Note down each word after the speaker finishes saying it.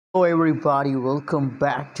Hello everybody, welcome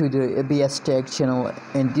back to the ABS Tech channel.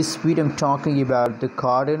 In this video I'm talking about the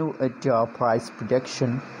Cardano price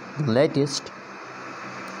prediction, the latest.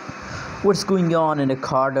 What's going on in the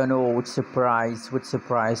Cardano, what's the price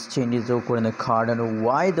changes occur in the Cardano,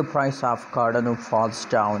 why the price of Cardano falls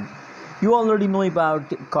down. You already know about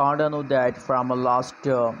Cardano that from the last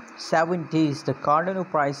 7 days the Cardano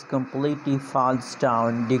price completely falls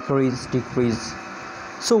down, decrease.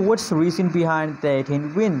 So what's the reason behind that,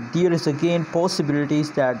 and when there is again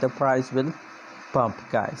possibilities that the price will pump,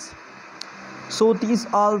 guys? So these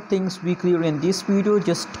all things we clear in this video.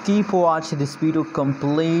 Just keep watching this video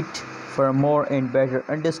complete for more and better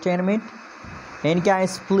understanding. And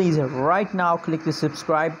guys, please right now click the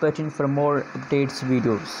subscribe button for more updates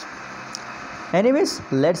videos. Anyways,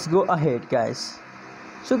 let's go ahead, guys.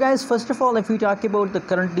 So guys, first of all, if we talk about the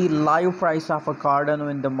currently live price of a Cardano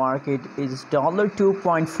in the market is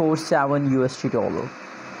 $2.47 USD.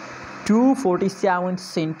 247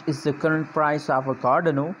 cent is the current price of a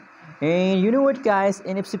Cardano. And you know what, guys,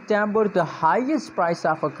 in September the highest price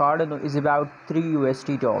of a Cardano is about $3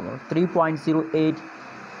 USD. 3.08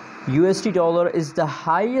 USD dollar is the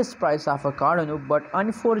highest price of a Cardano, but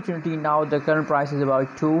unfortunately now the current price is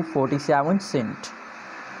about 247 cent.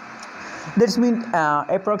 This means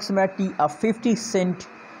approximately a 50 cent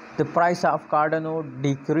the price of Cardano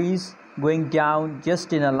decrease, going down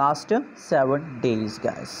just in the last 7 days,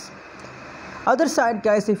 guys. Other side,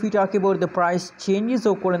 guys, if we talk about the price changes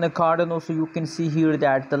occur in the Cardano, so you can see here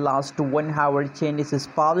that the last 1 hour changes is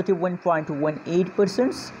positive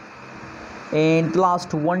 1.18%, and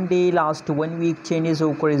last 1 day, last 1 week changes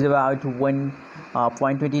occur is about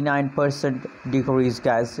 1.29% decrease,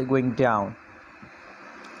 guys, going down.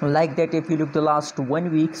 Like that, if you look the last 1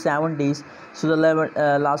 week, 7 days, so the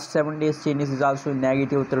last 7 days changes is also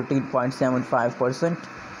negative 13.75%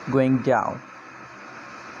 going down,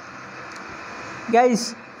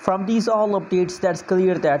 guys. From these all updates, that's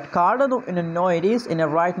clear that Cardano in a nowadays in a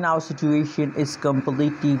right now situation is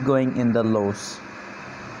completely going in the lows.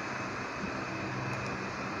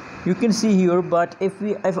 You can see here, but if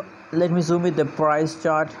let me zoom in the price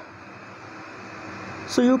chart.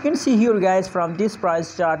 So you can see here, guys, from this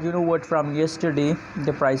price chart, you know what, from yesterday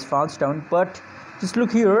the price falls down, but just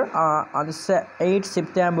look here on the 8th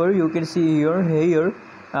September, you can see here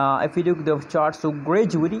if you look the chart, so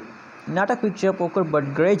gradually, not a quick jump occur,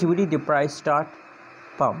 but gradually the price start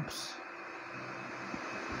pumps.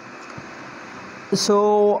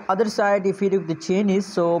 So other side, if you look the changes,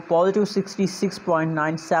 so positive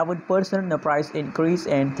 66.97% the price increase,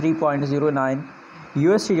 and 3.09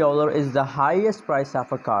 USD dollar is the highest price of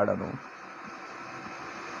a Cardano.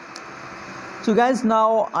 So guys,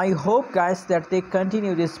 now I hope, guys, that they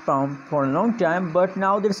continue this pump for a long time, but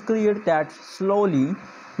now it's clear that slowly,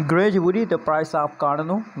 gradually the price of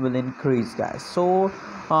Cardano will increase, guys. So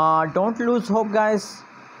don't lose hope, guys,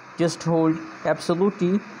 just hold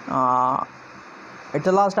absolutely. At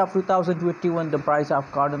the last of 2021 the price of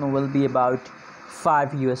Cardano will be about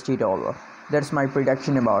 $5 USD. That's my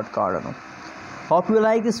prediction about Cardano. Hope you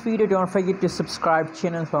like this video. Don't forget to subscribe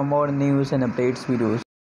channel for more news and updates videos.